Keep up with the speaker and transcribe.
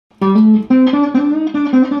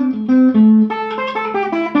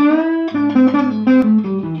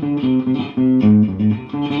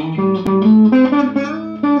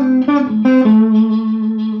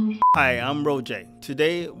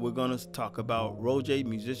Today, we're going to talk about Rojay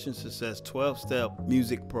Musician Success 12-Step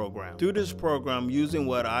Music Program. Through this program, using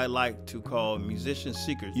what I like to call musician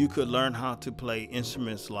secrets, you could learn how to play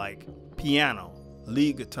instruments like piano,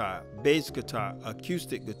 lead guitar, bass guitar,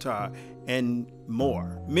 acoustic guitar, and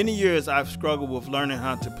more. Many years I've struggled with learning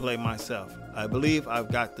how to play myself. I believe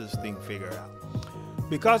I've got this thing figured out.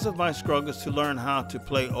 Because of my struggles to learn how to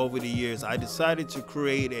play over the years, I decided to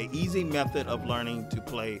create an easy method of learning to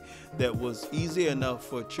play that was easy enough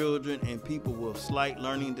for children and people with slight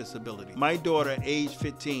learning disability. My daughter, age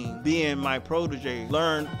 15, being my protege,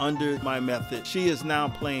 learned under my method. She is now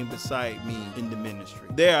playing beside me in the ministry.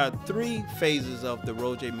 There are 3 phases of the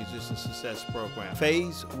Rojay Musician Success Program.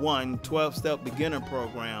 Phase 1, 12-Step Beginner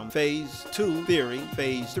Program. Phase 2, Theory.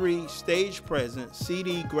 Phase 3, Stage Presence,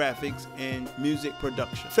 CD Graphics, and Music Production.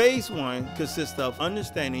 Phase 1 consists of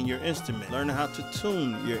understanding your instrument, learning how to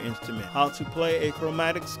tune your instrument, how to play a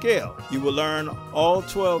chromatic scale. You will learn all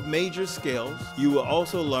 12 major scales. You will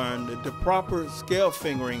also learn the proper scale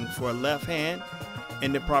fingering for left hand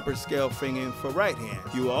and the proper scale fingering for right hand.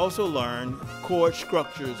 You will also learn chord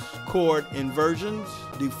structures, chord inversions,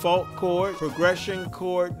 default chord, progression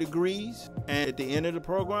chord degrees, and at the end of the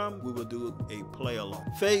program, we will do a play along.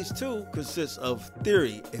 Phase 2 consists of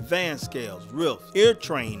theory, advanced scales, riffs, ear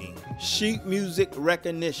training, sheet music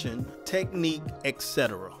recognition, technique,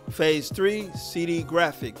 etc. Phase 3, CD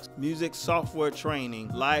graphics, music software training,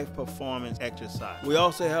 live performance exercise. We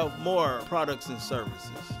also have more products and services.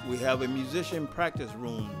 We have a musician practice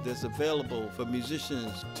room that's available for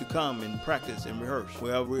musicians to come and practice and rehearse. We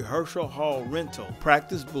have rehearsal hall rental,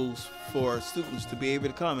 practice booths for students to be able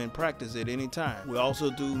to come and practice at any time. We also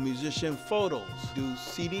do musician photos, do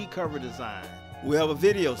CD cover design. We have a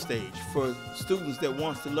video stage for students that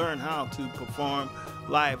wants to learn how to perform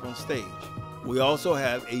live on stage. We also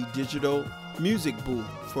have a digital music booth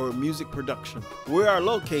for music production. We are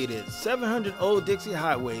located 700 Old Dixie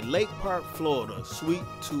Highway, Lake Park, Florida, Suite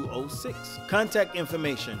 206. Contact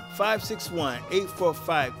information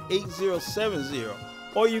 561-845-8070,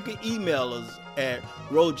 or you can email us at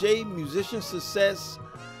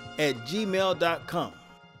rojaymusiciansuccess@gmail.com.